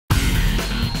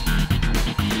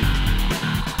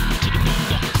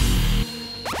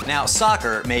Now,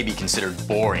 soccer may be considered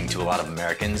boring to a lot of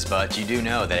Americans, but you do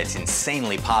know that it's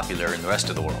insanely popular in the rest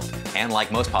of the world. And like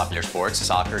most popular sports,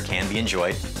 soccer can be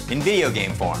enjoyed in video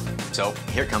game form. So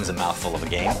here comes a mouthful of a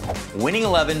game. Winning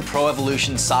 11 Pro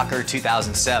Evolution Soccer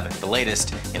 2007, the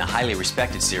latest in a highly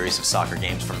respected series of soccer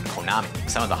games from Konami.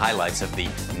 Some of the highlights of the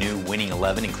new Winning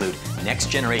 11 include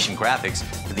next-generation graphics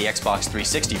for the Xbox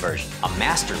 360 version, a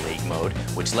Master League mode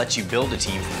which lets you build a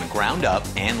team from the ground up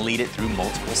and lead it through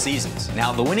multiple seasons.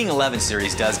 Now, the Winning 11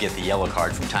 series does get the yellow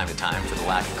card from time to time for the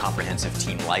lack of comprehensive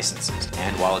team licenses.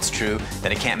 And while it's true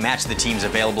that it can't match the teams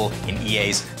available in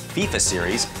EA's FIFA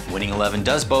series, Winning 11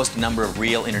 does boast a number of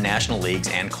real international leagues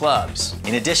and clubs.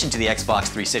 In addition to the Xbox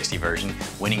 360 version,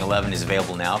 Winning 11 is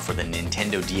available now for the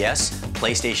Nintendo DS,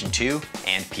 PlayStation 2,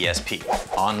 and PSP.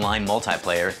 Online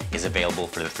multiplayer is available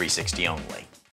for the 360 only.